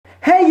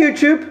Hey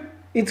YouTube,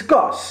 it's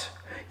Kos.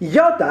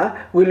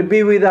 Jota will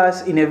be with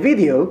us in a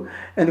video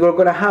and we're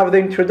gonna have the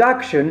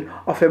introduction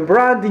of a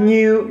brand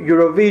new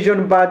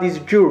Eurovision Buddies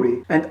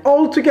jury. And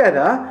all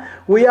together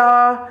we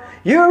are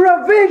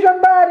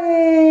Eurovision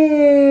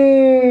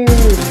Buddies!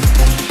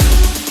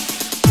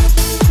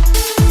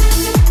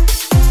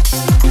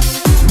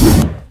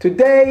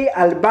 Today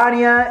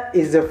Albania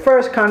is the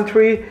first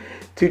country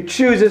to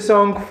choose a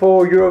song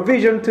for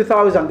Eurovision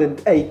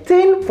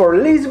 2018 for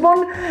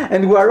Lisbon,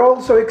 and we are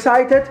also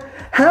excited.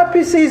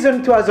 Happy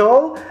season to us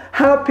all,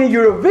 happy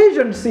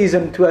Eurovision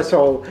season to us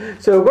all.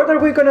 So what are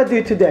we gonna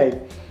do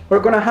today? We're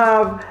gonna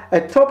have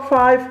a top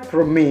 5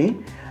 from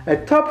me, a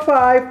top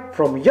 5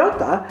 from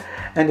Jota,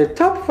 and a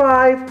top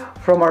 5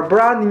 from our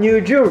brand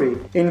new jury.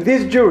 In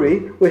this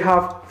jury we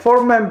have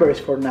 4 members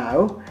for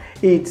now.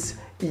 It's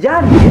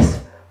Yannis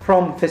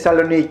from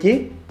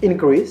Thessaloniki in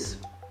Greece.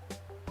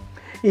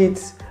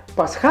 It's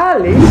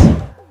Paschalis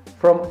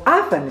from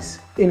Athens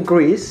in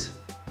Greece.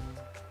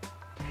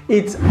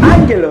 It's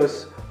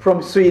Angelos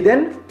from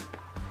Sweden.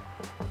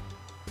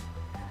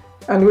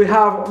 And we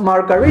have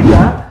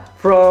Margarita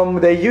from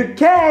the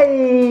UK.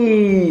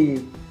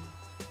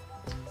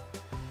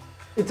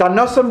 It's an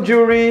awesome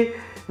jury.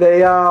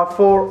 They are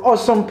 4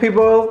 awesome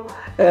people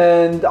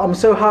and I'm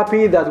so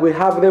happy that we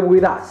have them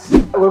with us.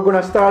 We're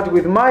gonna start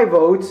with my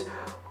votes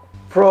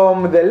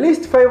from the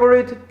least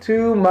favorite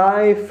to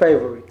my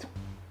favorite.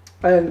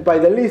 And by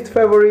the least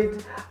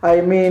favorite,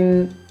 I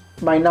mean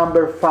my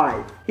number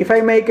 5. If I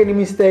make any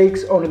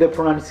mistakes on the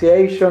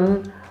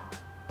pronunciation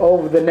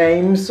of the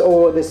names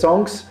or the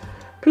songs,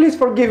 please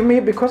forgive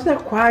me because they're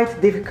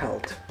quite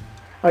difficult.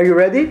 Are you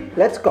ready?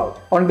 Let's go.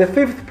 On the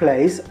 5th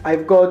place,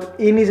 I've got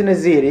Inis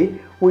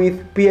Neziri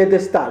with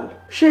Piedestal.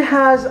 She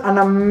has an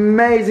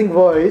amazing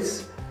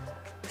voice,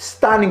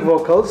 stunning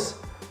vocals,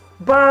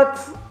 but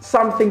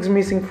something's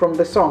missing from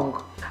the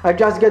song. I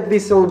just get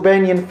this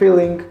Albanian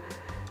feeling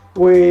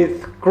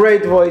with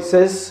great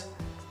voices,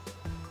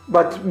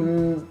 but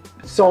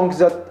songs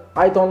that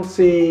I don't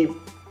see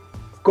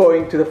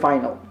going to the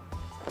final.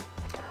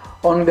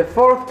 On the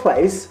 4th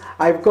place,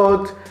 I've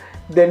got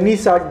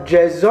Denisa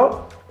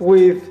Gezo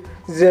with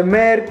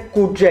Zemer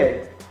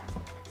Kuje.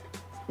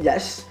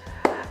 Yes.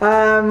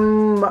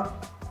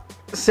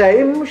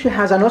 Same, she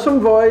has an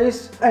awesome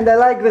voice and I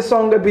like the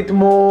song a bit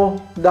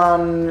more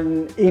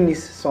than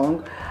Inis'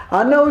 song.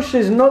 I know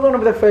she's not one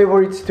of the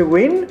favorites to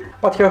win,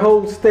 but her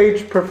whole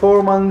stage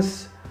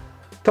performance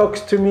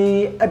talks to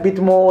me a bit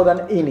more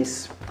than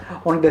Inis.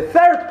 On the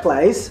 3rd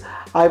place,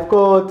 I've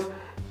got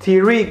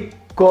Thierry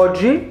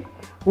Goji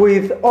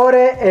with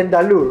Ore and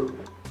Allure.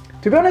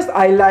 To be honest,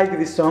 I like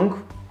this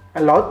song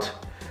a lot.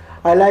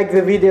 I like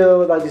the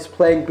video that is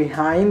playing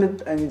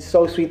behind and it's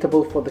so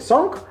suitable for the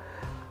song,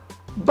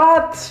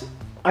 but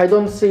I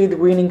don't see it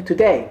winning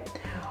today.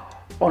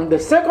 On the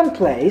 2nd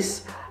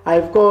place,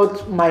 I've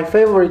got my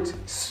favorite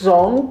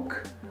song,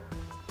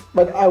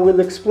 but I will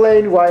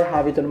explain why I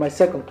have it on my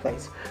 2nd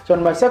place. So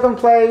on my 2nd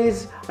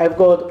place, I've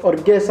got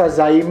Orgesa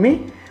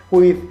Zaimi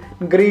with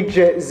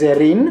Grige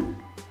Zerin.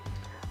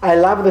 I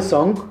love the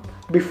song.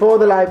 Before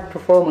the live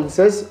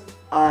performances,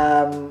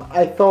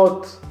 I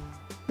thought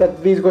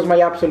that this was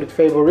my absolute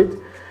favorite.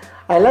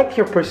 I like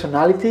her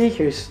personality,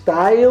 her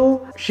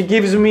style. She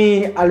gives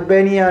me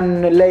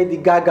Albanian Lady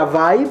Gaga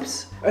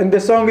vibes. And the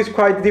song is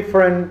quite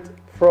different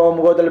from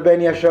what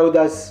Albania showed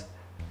us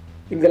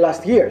in the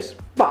last years.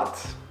 But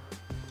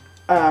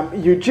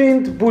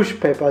Eugene Bush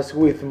Peppers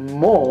with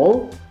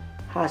Mole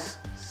has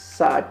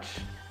such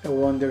a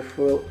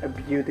wonderful, a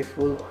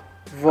beautiful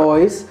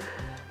voice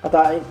that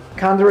I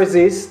can't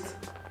resist.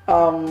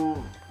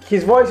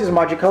 His voice is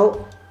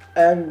magical,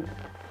 and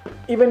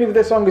even if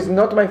the song is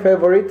not my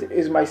favorite,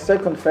 is my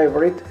 2nd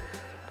favorite,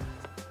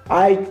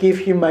 I give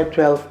him my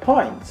 12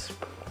 points.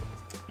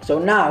 So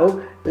now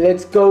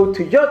let's go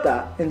to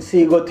Jota and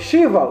see what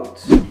she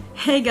votes.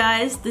 Hey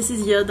guys, this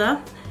is Jota.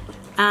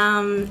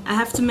 I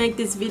have to make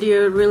this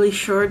video really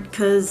short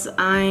because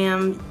I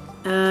am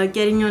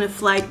getting on a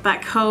flight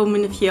back home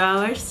in a few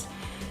hours.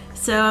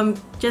 So I'm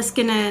just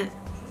gonna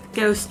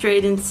go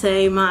straight and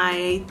say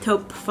my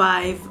top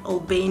 5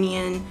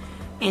 Albanian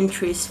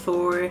entries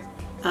for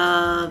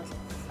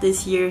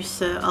this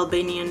year's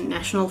Albanian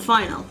national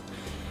final.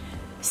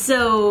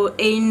 So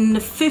in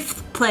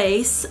 5th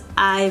place,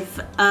 I've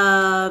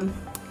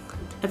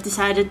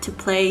decided to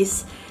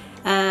place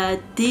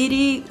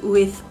Diri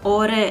with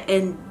Ore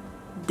and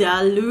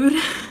Dalur.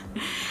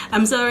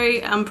 I'm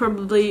sorry, I'm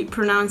probably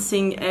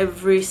pronouncing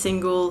every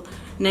single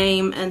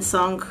name and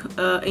song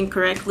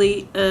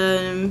incorrectly.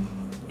 I'm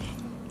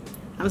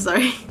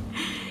sorry.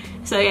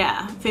 So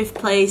yeah, 5th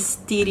place,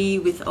 Diri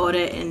with Ore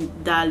and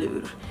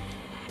Dalur.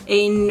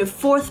 In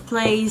 4th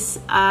place,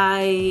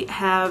 I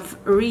have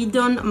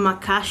Ridon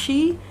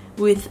Makashi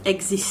with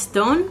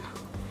Existon.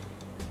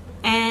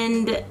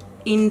 And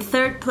in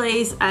 3rd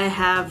place, I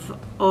have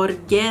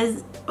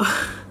Orgesa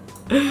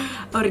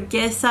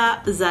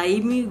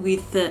Zaimi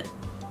with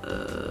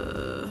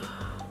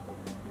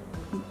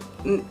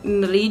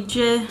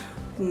Nrige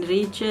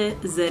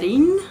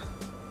Zerin.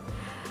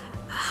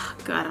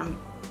 God, I'm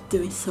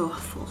doing so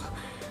awful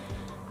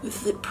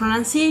with the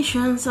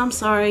pronunciations, I'm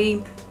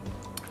sorry.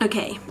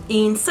 Okay,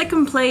 in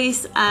second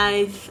place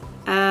I've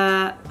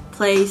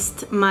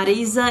placed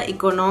Marisa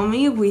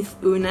Economy with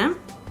Une,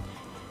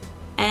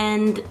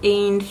 and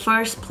in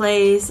first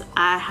place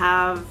I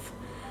have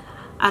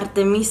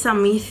Artemisa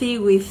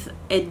Mithi with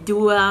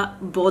Edua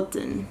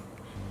Boten.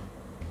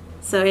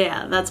 So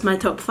yeah, that's my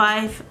top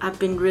 5. I've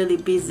been really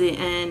busy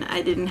and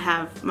I didn't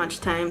have much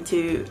time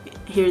to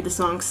hear the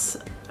songs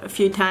a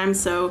few times,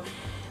 so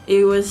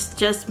it was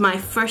just my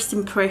first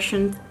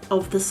impression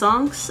of the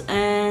songs,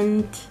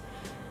 and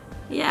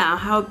yeah, I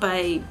hope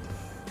I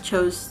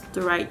chose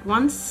the right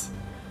ones.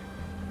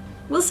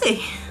 We'll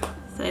see.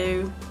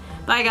 So,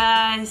 bye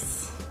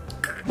guys!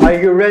 Are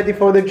you ready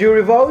for the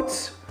jury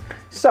votes?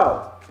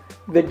 So,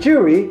 the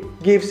jury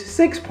gives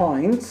 6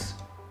 points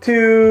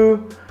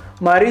to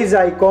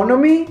Marisa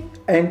Economy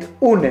and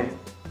Une.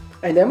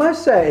 And I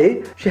must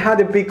say, she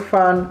had a big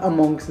fan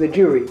amongst the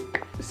jury.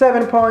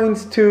 7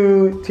 points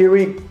to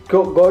Thierry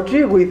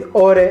Goji with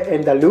Ore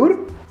and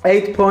Allure.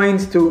 8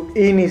 points to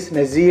Inis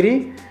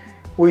Neziri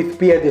with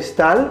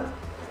Piedestal.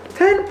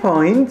 10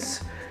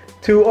 points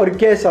to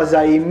Orkesa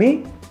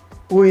Zaimi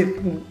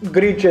with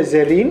Grige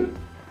Zerin.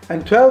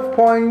 And 12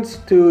 points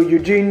to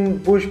Eugene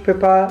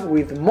Bushpepa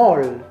with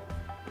Mol.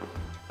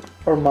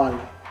 Or Mal,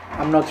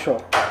 I'm not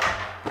sure.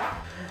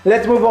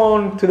 Let's move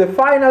on to the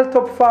final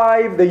top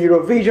 5, the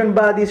Eurovision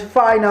Buddies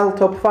final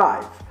top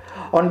 5.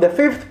 On the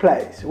 5th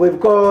place, we've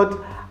got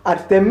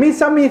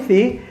Artemisa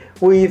Mithi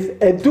with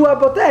Edua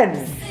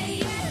Boten.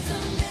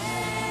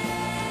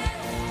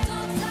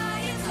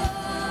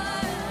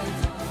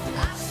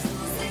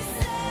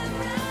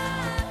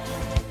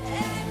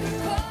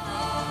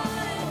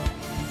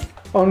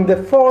 On the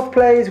 4th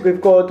place,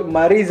 we've got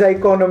Marisa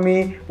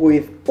Economy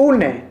with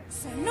Une.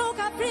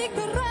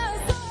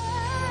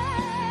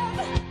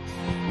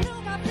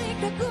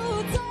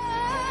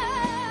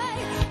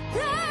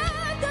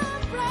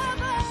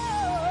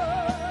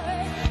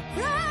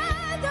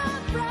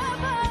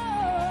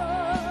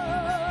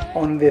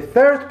 On the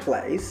 3rd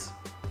place,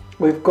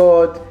 we've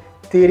got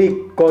Thierry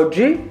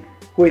Goji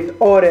with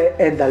Ore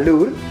and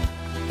Allure.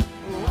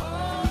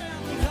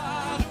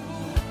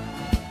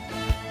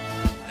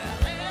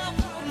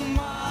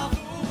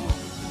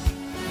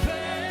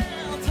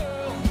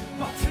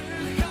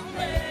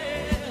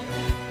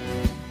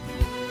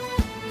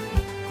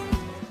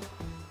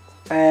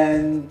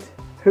 And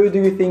who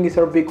do you think is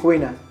our big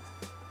winner?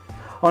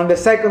 On the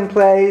 2nd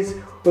place,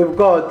 we've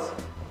got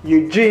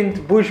Eugene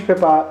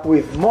Bushpepa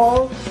with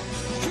More.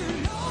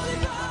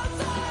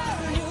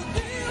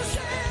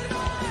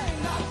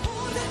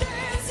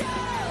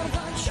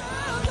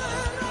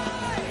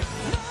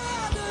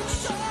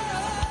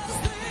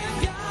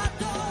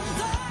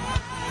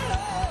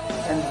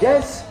 And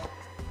yes,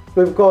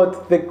 we've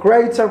got the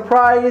great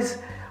surprise.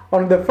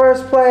 On the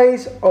 1st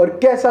place,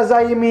 Orkesa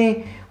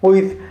Zaimi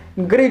with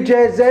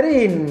Grige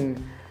Zerin.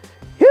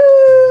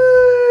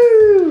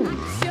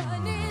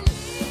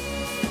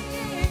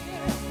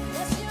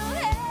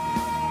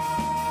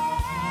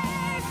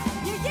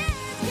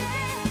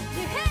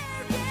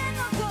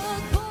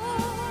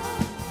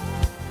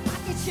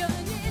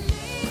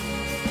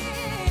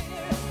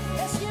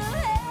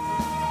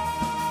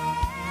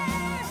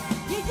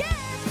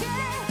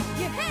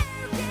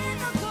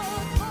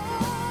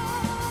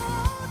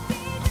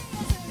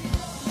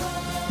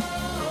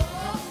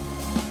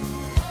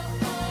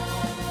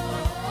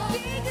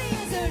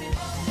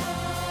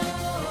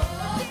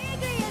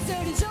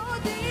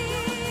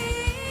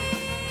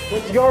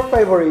 What's your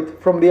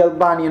favorite from the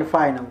Albanian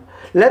final?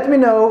 Let me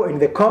know in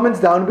the comments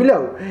down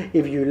below.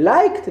 If you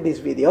liked this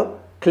video,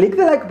 click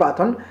the like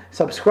button,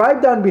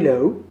 subscribe down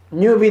below.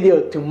 New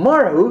video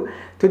tomorrow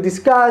to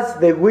discuss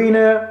the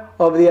winner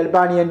of the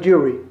Albanian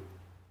jury.